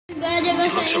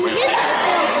looks around.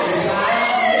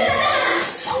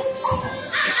 So cool.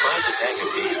 He spies a pack of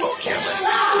baseball cameras.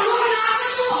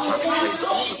 Sonic plays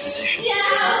all the positions.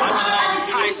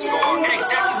 Tie score, and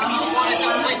exactly who wanted to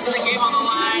place the game on the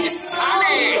line,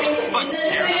 Sonic! But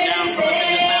staring down from the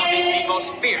business mouth is the most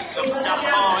fearsome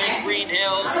southpaw in Green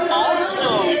Hills,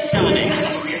 also Sonic.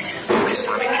 Okay, focus,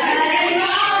 Sonic. If you win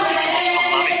this game, you'll be the most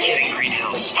beloved kid in Green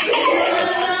Hills. As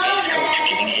the A's coach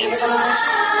giving hand signals.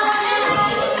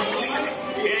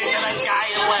 Getting to the guy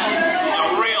you left is a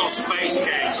real space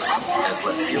case. As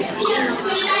left fielders staring at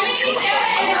the screen.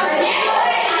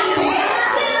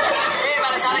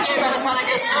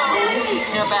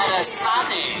 You better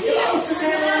Sonic.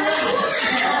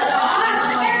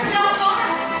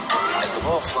 As the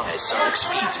ball flies, Sonic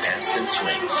speeds past and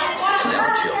swings. As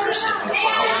outfielders sit in the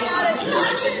cloud, he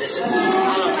dives and misses.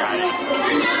 Another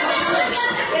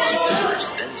Sonic runs to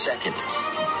first, then second.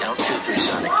 Outfielder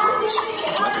Sonic throws.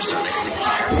 Another Sonic leaps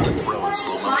past the throw in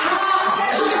slow motion.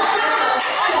 As the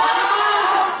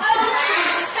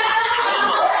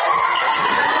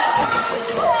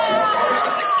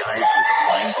Sonic dives with a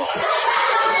flying ball.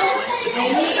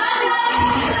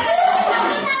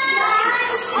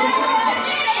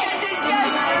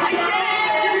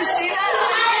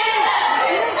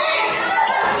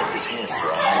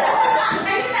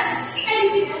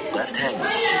 Left hanging, he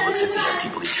looks at the empty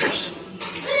bleachers.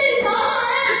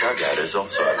 The dugout is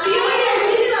also empty.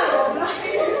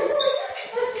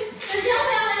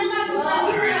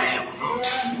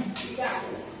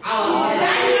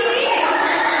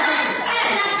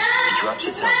 He drops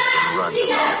his helmet and runs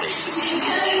around the bases.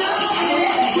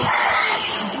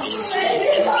 Speed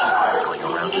and crackling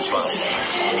around his body.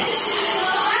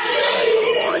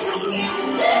 Bright blue. He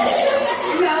becomes a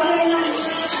blur.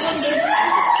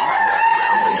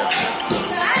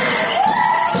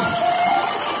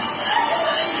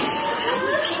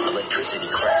 Electricity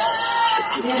crashes.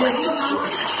 The quick lights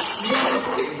explode.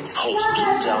 Pulse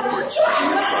beams outward,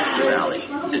 spreading across the valley.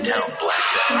 The town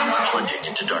blacks out, plunging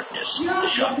into darkness. The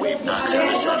shockwave knocks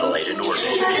out a satellite in orbit.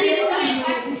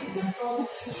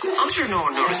 I'm sure no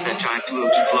one noticed that giant blue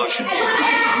explosion.